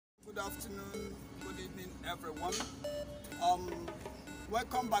afternoon, good evening, everyone.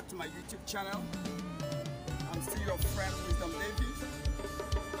 Welcome back to my YouTube channel. I'm still your friend, Wisdom David.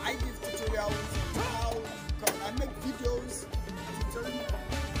 I give tutorials on how I make videos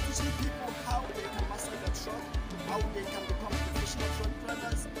teaching people how they can master their truck, how they can become professional truck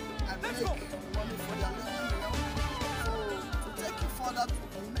drivers and make money for their living. So to take you further,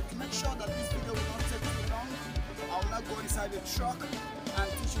 to make sure that this video will not take too long, I will now go inside the truck and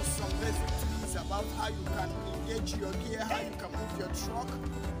teach you some basic things about how you can engage your gear, how you can move your truck.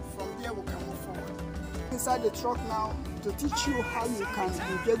 From there we can move forward. Inside the truck now to teach you how you can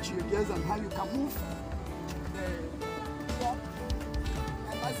engage your gears and how you can move the truck.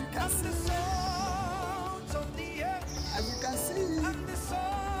 And as you can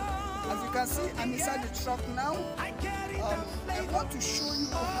see, I'm inside the truck now. I want to show you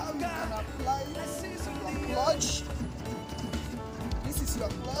how you can apply your clutch. This is your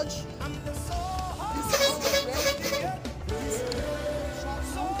clutch. This is your brake.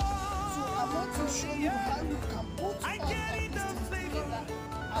 So I want to show you how you can put all of these things together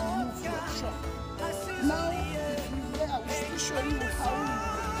and move your truck. Now, if you will, I will still show you how you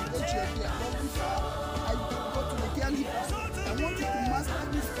engage your gear. But before I go to the gear lever, I want you to master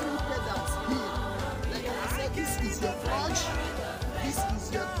these three pedals here. Like I said, this is your clutch, this is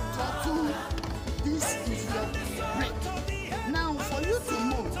your throttle, this is your brake. Now, for you to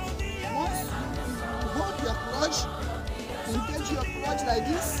move, once you hold your clutch, engage your clutch like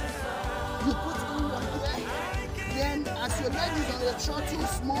this, you put in your gear, then as your leg is on the throttle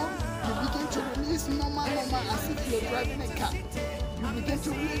small, you begin to release normal as if you're driving a car. You begin to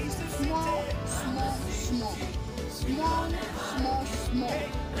release small.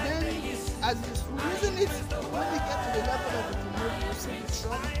 Then as you're releasing it, when you get to the level of the move, you see the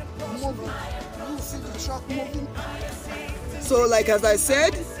truck moving. You see the truck moving. So like as I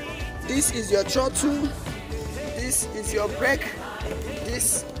said, this is your throttle, this is your brake,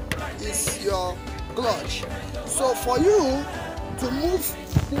 this is your clutch. So for you to move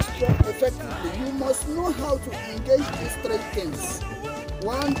this truck effectively, you must know how to engage these three things.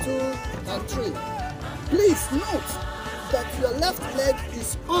 1, 2, and 3. Please note that your left leg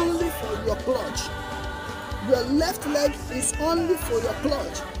is only for your clutch. Your left leg is only for your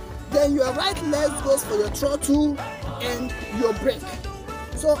clutch. Then your right leg goes for your throttle and your brake.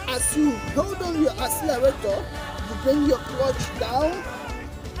 So as you hold on your accelerator, you bring your clutch down.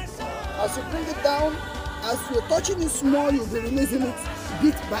 As you bring it down, as you're touching it small, you'll be releasing it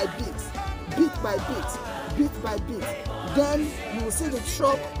bit by bit, bit by bit, bit by bit. Then you will see the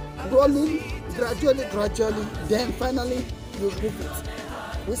truck rolling gradually, then finally you move it.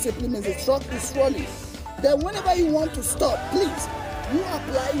 Which simply means the truck is rolling. Then whenever you want to stop, please, you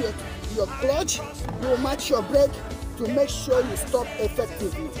apply your clutch, you match your brake to make sure you stop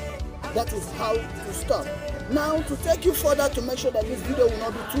effectively. That is how to stop. Now, to take you further, to make sure that this video will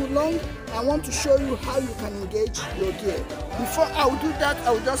not be too long, I want to show you how you can engage your gear. Before I will do that,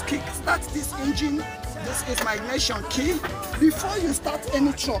 I will just kick start this engine. This is my ignition key. Before you start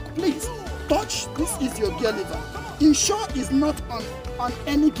any truck, please touch. This is your gear lever. Ensure it's not on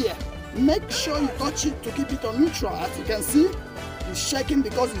any gear. Make sure you touch it to keep it on neutral. As you can see, it's shaking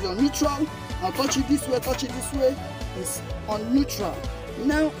because it's on neutral. I'll touch it this way, touch it this way. It's on neutral.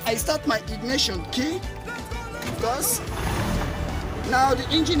 Now I start my ignition key because now the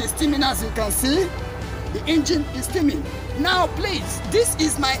engine is steaming. As you can see, the engine is steaming. Now please, this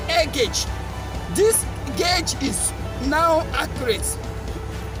is my air gauge. This gauge is now accurate.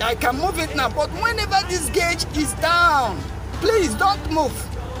 I can move it now, but whenever this gauge is down, please don't move.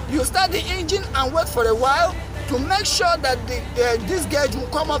 You start the engine and wait for a while to make sure that this gauge will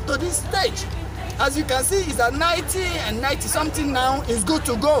come up to this stage. As you can see, it's at 90 and 90 something now. Is good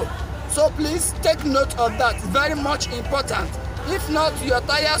to go. So please take note of that. It's very much important. If not, your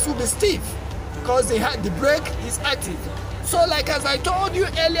tires will be stiff because the brake is active. So like as I told you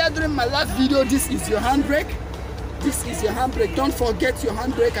earlier during my last video, this is your handbrake. This is your handbrake. Don't forget your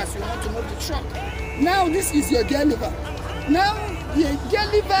handbrake as you want to move the truck. Now this is your gear lever. Now the gear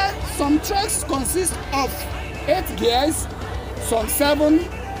lever, some trucks consist of 8 gears, some 7,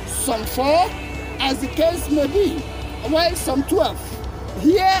 some 4, as the case may be, while some 12.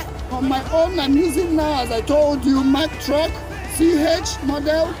 Here on my own, I'm using now, as I told you, Mack Truck CH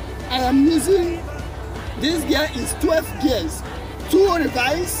model. I am using, this gear is 12 gears, 2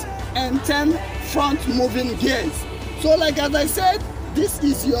 reverse and 10 front moving gears. So like as I said, this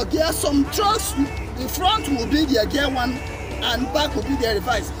is your gear. Some trucks, the front will be their gear 1 and back will be their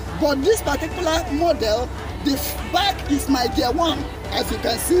reverse. But this particular model, the back is my gear 1. As you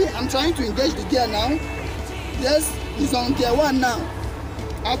can see, I'm trying to engage the gear now. Yes, it's on gear 1 now.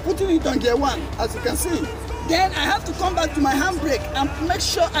 I'm putting it on gear 1, as you can see. Then I have to come back to my handbrake and make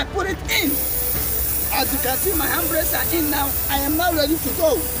sure I put it in. As you can see, my handbrakes are in now. I am now ready to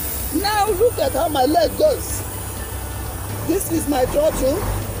go. Now look at how my leg goes. This is my throttle.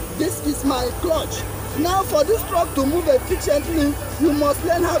 This is my clutch. Now for this truck to move efficiently, you must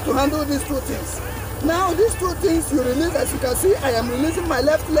learn how to handle these two things. Now these two things you release, as you can see, I am releasing my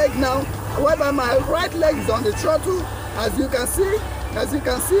left leg now, whereby my right leg is on the throttle. As you can see,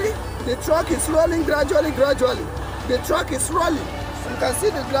 the truck is rolling gradually. The truck is rolling. You can see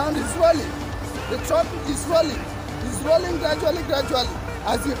the ground is rolling. The truck is rolling. It's rolling gradually.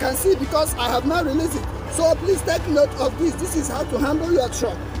 As you can see, because I have not released it. So please take note of this. This is how to handle your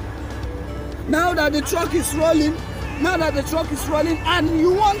truck. Now that the truck is rolling, and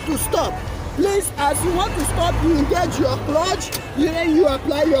you want to stop, please, as you want to stop, you engage your clutch, then you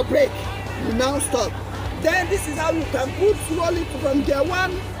apply your brake. You now stop. Then this is how you can put rolling from gear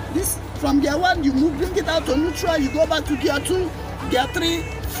 1. From gear 1, you bring it out to neutral, you go back to gear 2, gear 3,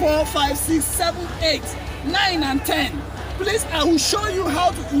 4, 5, 6, 7, 8, 9, and 10. Please, I will show you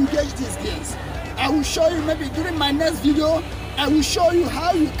how to engage these gears. I will show you maybe during my next video. I will show you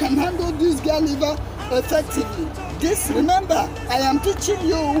how you can handle this gear lever effectively. This, remember, I am teaching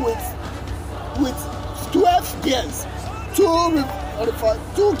you with 12 gears,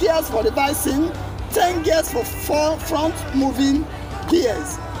 2 gears for reversing, 10 gears for 4 front moving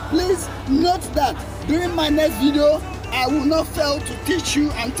gears. Please note that during my next video, I will not fail to teach you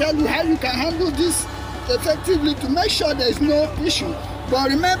and tell you how you can handle this effectively to make sure there is no issue. But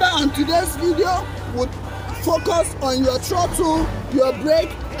remember, on today's video, we'll focus on your throttle, your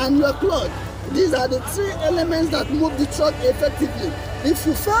brake, and your clutch. These are the 3 elements that move the truck effectively. If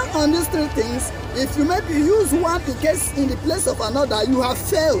you fail on these 3 things, if you maybe use one in case in the place of another, you have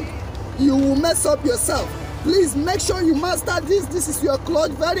failed. You will mess up yourself. Please make sure you master this. This is your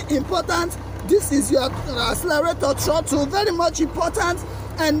clutch, very important. This is your accelerator, throttle, very much important.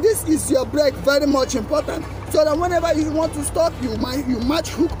 And this is your brake, very much important. So that whenever you want to stop, you match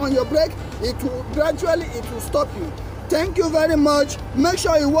hook on your brake, it will gradually stop you. Thank you very much. Make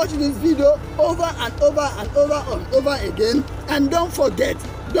sure you watch this video over and over again. And don't forget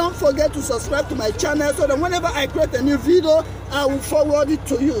to subscribe to my channel so that whenever I create a new video, I will forward it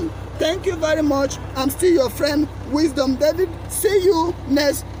to you. Thank you very much. I'm still your friend, Wisdom David. See you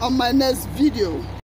next on my next video.